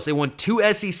got close. They won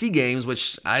 2 SEC games,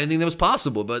 which I didn't think that was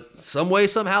possible, but some way,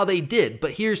 somehow they did.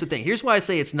 But here's the thing. Here's why I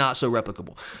say it's not so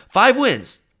replicable. 5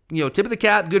 wins. Tip of the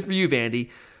cap, good for you, Vandy.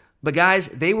 But guys,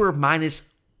 they were minus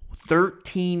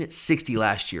 1360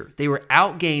 last year. They were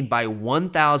outgained by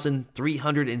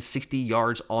 1,360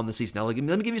 yards on the season. Now, let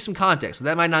me give you some context. So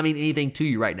that might not mean anything to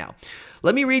you right now.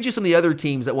 Let me read you some of the other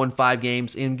teams that won 5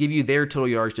 games and give you their total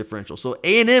yardage differential. So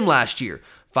A&M last year,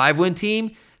 5-win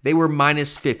team, they were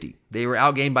minus 50. They were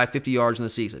outgained by 50 yards in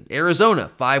the season. Arizona,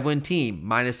 5-win team,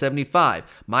 minus 75.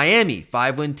 Miami,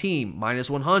 5-win team, minus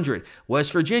 100.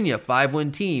 West Virginia,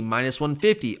 5-win team, minus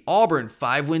 150. Auburn,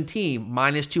 5-win team,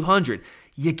 minus 200.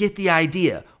 You get the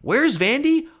idea. Where's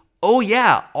Vandy? Oh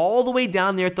yeah, all the way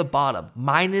down there at the bottom,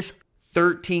 minus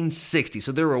 1360.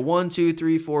 So there were 8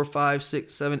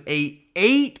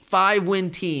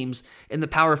 5-win teams in the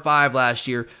Power 5 last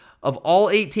year. Of all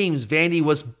 8 teams, Vandy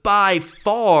was by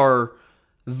far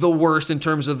the worst in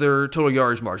terms of their total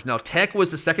yardage margin. Now, Tech was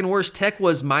the second worst. Tech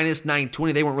was minus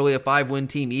 920. They weren't really a 5-win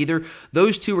team either.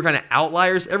 Those two were kind of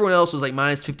outliers. Everyone else was like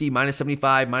minus 50, minus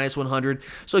 75, minus 100.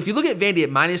 So if you look at Vandy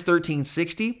at minus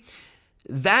 1360,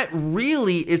 that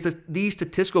really is the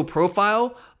statistical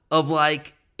profile of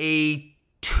like a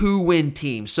 2-win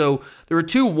team. So there were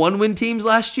 2 1-win teams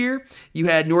last year. You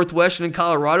had Northwestern and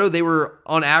Colorado. They were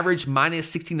on average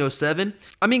minus 1607.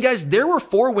 I mean, guys, there were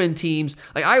 4-win teams.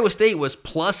 Like Iowa State was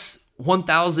plus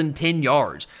 1,010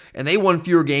 yards, and they won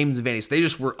fewer games than Vandy. So they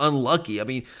just were unlucky. I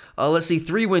mean, let's see,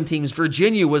 3-win teams.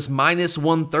 Virginia was minus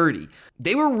 130.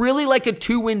 They were really like a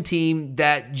 2-win team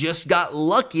that just got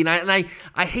lucky. And I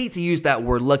hate to use that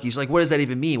word lucky. It's like, what does that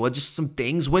even mean? Well, just some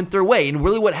things went their way. And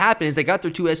really what happened is they got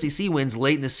their 2 SEC wins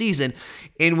late in the season.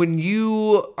 And when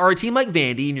you are a team like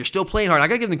Vandy and you're still playing hard, I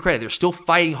got to give them credit. They're still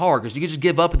fighting hard because you can just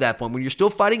give up at that point. When you're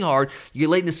still fighting hard, you get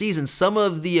late in the season, some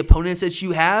of the opponents that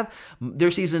you have,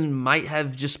 their season might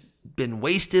have just been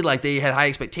wasted. Like they had high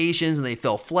expectations and they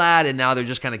fell flat, and now they're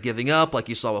just kind of giving up, like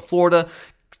you saw with Florida.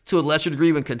 To a lesser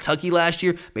degree when Kentucky last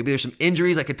year. Maybe there's some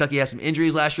injuries, like Kentucky had some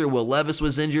injuries last year. Will Levis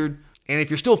was injured. And if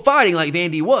you're still fighting like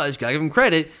Vandy was, gotta give him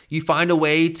credit, you find a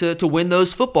way to win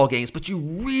those football games, but you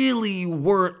really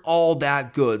weren't all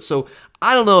that good. So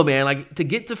I don't know, man, like to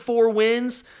get to 4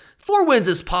 wins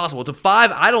is possible. To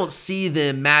 5, I don't see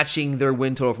them matching their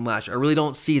win total from last year. I really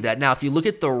don't see that. Now, if you look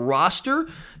at the roster,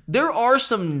 there are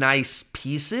some nice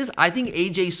pieces. I think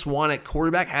A.J. Swan at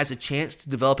quarterback has a chance to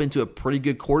develop into a pretty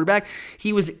good quarterback.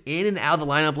 He was in and out of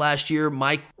the lineup last year.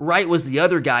 Mike Wright was the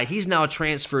other guy. He's now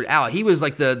transferred out. He was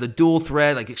like the dual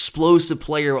threat, like explosive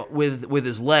player with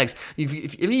his legs. If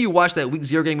any of you watched that Week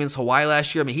 0 game against Hawaii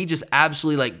last year, I mean, he just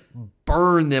absolutely like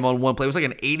burned them on one play. It was like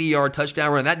an 80-yard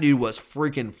touchdown run. That dude was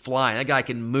freaking flying. That guy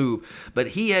can move. But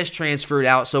he has transferred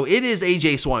out. So it is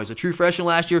A.J. Swan. He was a true freshman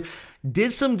last year.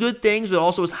 Did some good things, but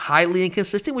also was highly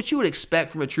inconsistent, which you would expect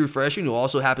from a true freshman who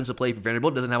also happens to play for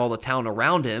Vanderbilt, doesn't have all the talent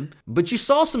around him. But you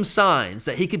saw some signs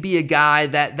that he could be a guy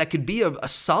that could be a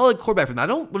solid quarterback for him. I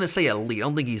don't want to say elite. I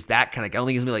don't think he's that kind of guy. I don't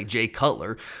think he's going to be like Jay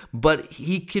Cutler, but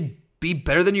he could be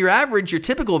better than your average, your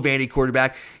typical Vandy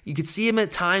quarterback. You could see him at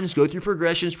times go through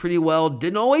progressions pretty well.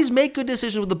 Didn't always make good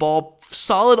decisions with the ball.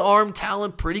 Solid arm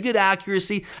talent, pretty good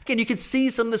accuracy. Again, you could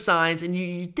see some of the signs, and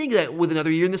you think that with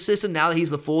another year in the system, now that he's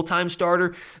the full-time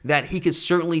starter, that he could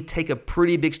certainly take a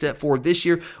pretty big step forward this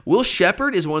year. Will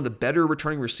Shepherd is one of the better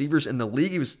returning receivers in the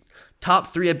league. He was top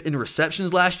 3 in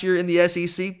receptions last year in the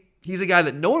SEC. He's a guy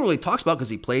that no one really talks about because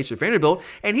he plays for Vanderbilt,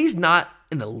 and he's not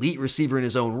an elite receiver in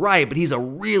his own right, but he's a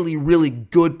really, really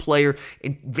good player.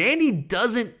 And Vandy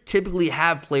doesn't typically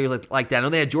have players like that. I know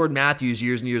they had Jordan Matthews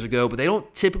years and years ago, but they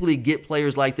don't typically get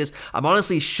players like this. I'm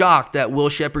honestly shocked that Will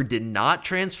Shepherd did not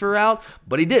transfer out,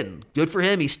 but he didn't. Good for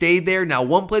him. He stayed there. Now,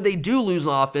 one play they do lose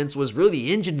on offense was really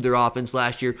the engine to their offense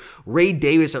last year. Ray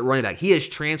Davis at running back. He has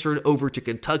transferred over to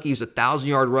Kentucky. He was a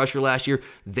 1,000-yard rusher last year.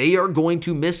 They are going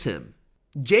to miss him.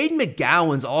 Jaden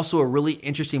McGowan's also a really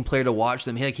interesting player to watch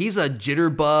them. He's a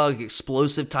jitterbug,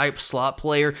 explosive type slot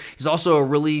player. He's also a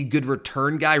really good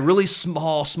return guy, really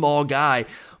small guy.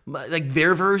 Like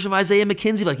their version of Isaiah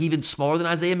McKenzie, like even smaller than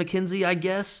Isaiah McKenzie, I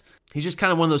guess. He's just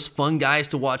kind of one of those fun guys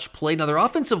to watch play. Now, their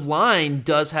offensive line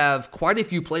does have quite a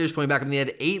few players coming back. I mean, they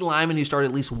had 8 linemen who started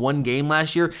at least one game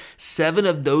last year. 7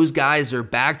 of those guys are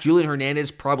back. Julian Hernandez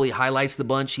probably highlights the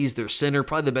bunch. He's their center,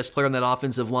 probably the best player on that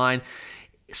offensive line.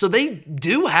 So they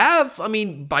do have, I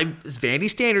mean, by Vandy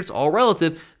standards, all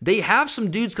relative, they have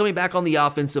some dudes coming back on the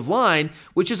offensive line,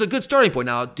 which is a good starting point.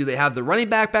 Now, do they have the running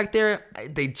back there?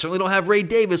 They certainly don't have Ray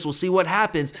Davis. We'll see what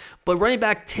happens. But running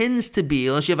back tends to be,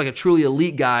 unless you have like a truly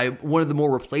elite guy, one of the more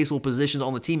replaceable positions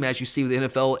on the team, as you see with the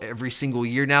NFL every single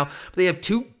year now. But they have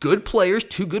 2 good players,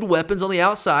 2 good weapons on the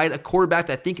outside, a quarterback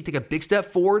that I think can take a big step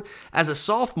forward as a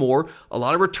sophomore, a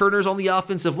lot of returners on the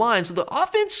offensive line. So the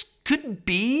offense could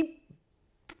be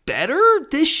better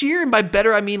this year, and by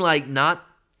better I mean like not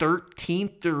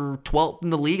 13th or 12th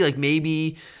in the league, like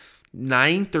maybe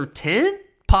 9th or 10th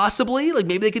possibly. Like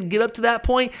maybe they could get up to that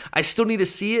point. I still need to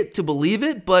see it to believe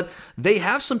it, but they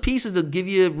have some pieces that give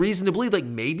you reason to believe like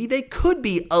maybe they could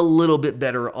be a little bit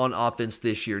better on offense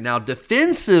this year. Now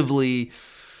defensively,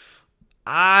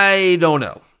 I don't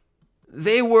know.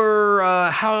 They were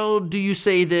how do you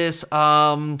say this,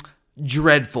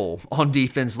 dreadful on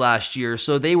defense last year.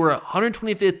 So they were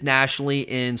 125th nationally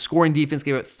in scoring defense,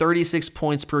 gave up 36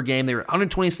 points per game. They were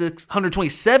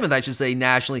 127th, I should say,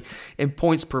 nationally in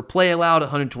points per play allowed,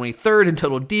 123rd in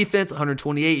total defense,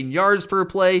 128 in yards per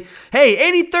play.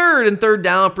 Hey, 83rd in third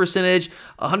down percentage,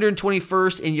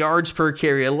 121st in yards per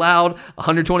carry allowed,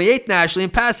 128th nationally in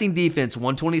passing defense,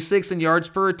 126th in yards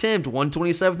per attempt,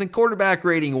 127th in quarterback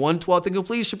rating, 112th in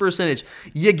completion percentage.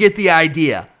 You get the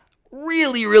idea.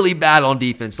 Really, really bad on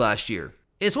defense last year.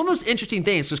 It's one of those interesting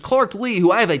things because Clark Lee,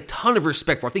 who I have a ton of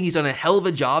respect for, I think he's done a hell of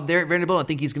a job there at Vanderbilt. I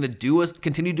think he's going to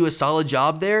continue to do a solid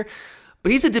job there.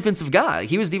 But he's a defensive guy.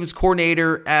 He was defense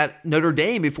coordinator at Notre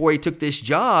Dame before he took this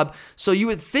job. So you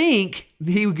would think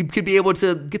he could be able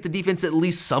to get the defense at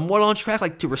least somewhat on track,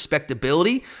 like to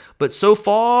respectability. But so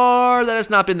far, that has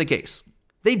not been the case.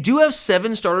 They do have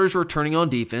 7 starters returning on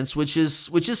defense, which is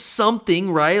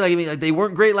something, right? Like, I mean, like they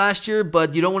weren't great last year,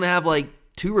 but you don't want to have like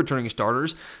 2 returning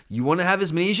starters. You want to have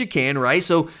as many as you can, right?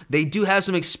 So they do have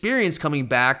some experience coming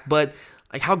back, but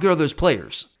like how good are those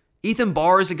players? Ethan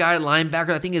Barr is a guy at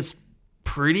linebacker I think is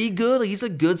pretty good. Like, he's a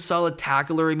good, solid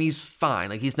tackler. I mean, he's fine.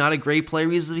 Like, he's not a great player.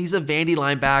 He's a Vandy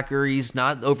linebacker. He's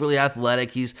not overly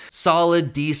athletic. He's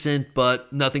solid, decent,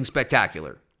 but nothing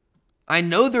spectacular. I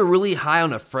know they're really high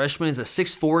on a freshman. He's a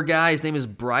 6'4" guy. His name is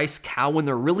Bryce Cowan.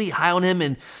 They're really high on him.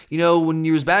 And, when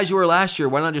you're as bad as you were last year,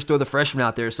 why not just throw the freshman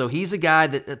out there? So he's a guy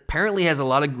that apparently has a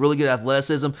lot of really good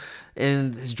athleticism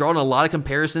and has drawn a lot of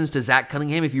comparisons to Zach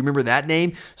Cunningham, if you remember that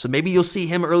name. So maybe you'll see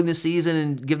him early in the season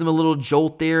and give them a little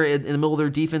jolt there in the middle of their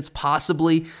defense,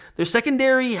 possibly. Their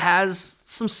secondary has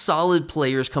some solid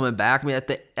players coming back. I mean,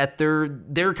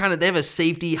 they have a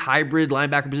safety hybrid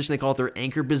linebacker position. They call it their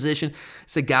anchor position.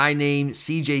 It's a guy named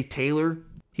CJ Taylor.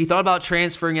 He thought about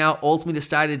transferring out, ultimately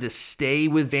decided to stay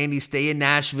with Vandy, stay in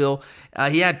Nashville.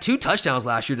 He had 2 touchdowns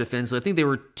last year defensively. I think they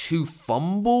were 2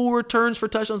 fumble returns for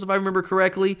touchdowns, if I remember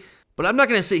correctly. But I'm not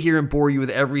going to sit here and bore you with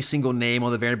every single name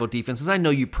on the Vanderbilt defense, because I know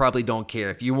you probably don't care.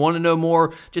 If you want to know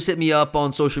more, just hit me up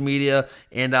on social media,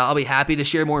 and I'll be happy to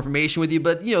share more information with you.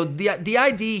 But, the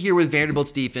idea here with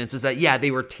Vanderbilt's defense is that, yeah,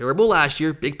 they were terrible last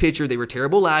year. Big picture, they were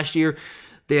terrible last year.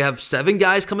 They have 7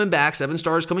 guys coming back, 7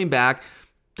 stars coming back.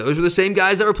 Those were the same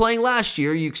guys that were playing last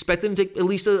year. You expect them to take at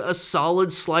least a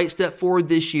solid, slight step forward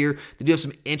this year. They do have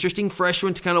some interesting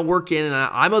freshmen to kind of work in, and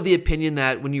I'm of the opinion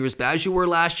that when you're as bad as you were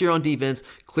last year on defense,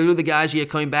 clearly the guys you had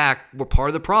coming back were part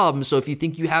of the problem. So if you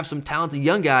think you have some talented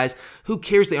young guys, who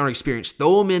cares they aren't experienced?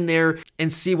 Throw them in there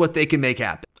and see what they can make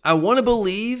happen. I want to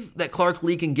believe that Clark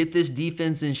Lee can get this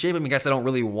defense in shape. I guess I don't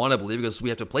really want to believe because we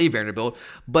have to play Vanderbilt,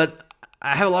 but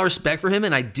I have a lot of respect for him,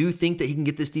 and I do think that he can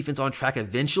get this defense on track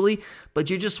eventually, but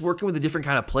you're just working with a different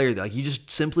kind of player. Like, you just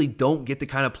simply don't get the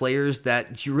kind of players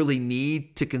that you really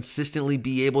need to consistently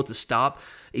be able to stop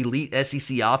elite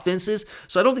SEC offenses.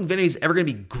 So I don't think Vandy's ever going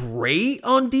to be great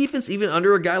on defense, even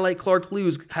under a guy like Clark Lee,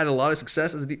 who's had a lot of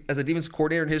success as a defense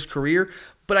coordinator in his career,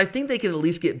 but I think they can at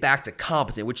least get back to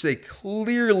competent, which they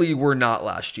clearly were not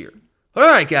last year. All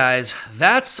right, guys,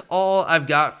 that's all I've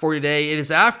got for today. It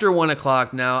is after 1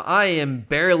 o'clock now. I am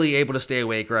barely able to stay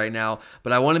awake right now,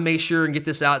 but I want to make sure and get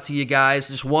this out to you guys.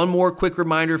 Just one more quick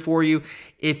reminder for you.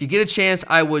 If you get a chance,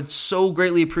 I would so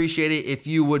greatly appreciate it if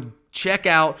you would check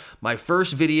out my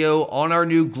first video on our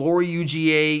new Glory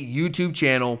UGA YouTube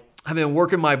channel. I've been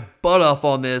working my butt off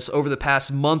on this over the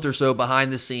past month or so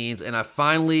behind the scenes, and I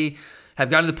finally have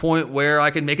gotten to the point where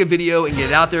I can make a video and get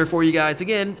it out there for you guys.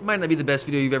 Again, it might not be the best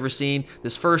video you've ever seen,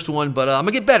 this first one, but I'm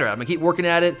going to get better. I'm going to keep working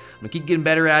at it. I'm going to keep getting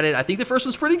better at it. I think the first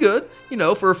one's pretty good,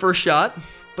 for a first shot.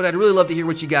 But I'd really love to hear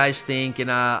what you guys think,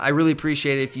 and I really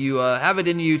appreciate it if you have it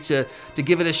in you to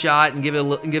give it a shot and give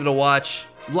it a watch.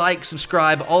 Like,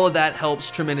 subscribe, all of that helps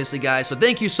tremendously, guys. So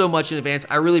thank you so much in advance.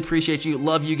 I really appreciate you.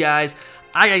 Love you guys.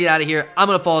 I got to get out of here. I'm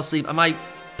going to fall asleep. I might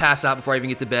pass out before I even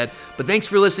get to bed. But thanks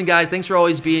for listening, guys. Thanks for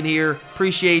always being here.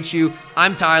 Appreciate you.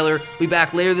 I'm Tyler. Be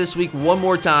back later this week one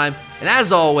more time. And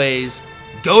as always,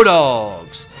 go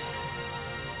Dogs!